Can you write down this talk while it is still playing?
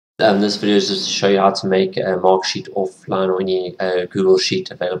This video is just to show you how to make a mark sheet offline or any Google Sheet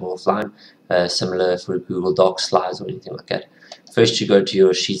available offline, similar for Google Docs, slides, or anything like that. First, you go to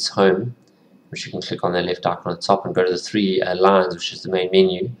your Sheets home, which you can click on the left icon at the top and go to the three lines, which is the main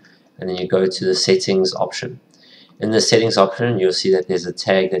menu, and then you go to the Settings option. In the Settings option, you'll see that there's a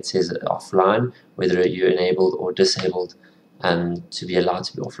tag that says offline, whether you're enabled or disabled to be allowed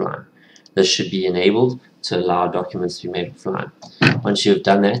to be offline. This should be enabled to allow documents to be made offline. Once you've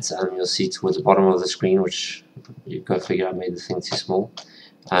done that, you'll see towards the bottom of the screen, which you've got to figure out, I made the thing too small.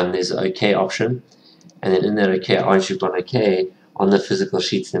 There's an OK option, and then in that OK, once you've done OK, on the physical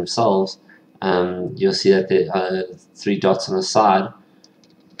sheets themselves, you'll see that there are three dots on the side.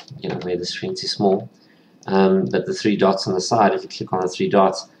 Again, I made the screen too small. But the three dots on the side, if you click on the three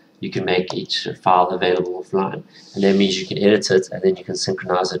dots, you can make each file available offline, and that means you can edit it and then you can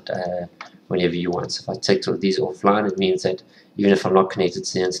synchronize it whenever you want. So if I take these offline, it means that even if I'm not connected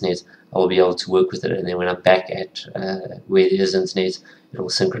to the internet, I will be able to work with it, and then when I'm back at where there is internet, it will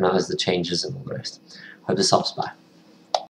synchronize the changes and all the rest. Hope this helps. Bye.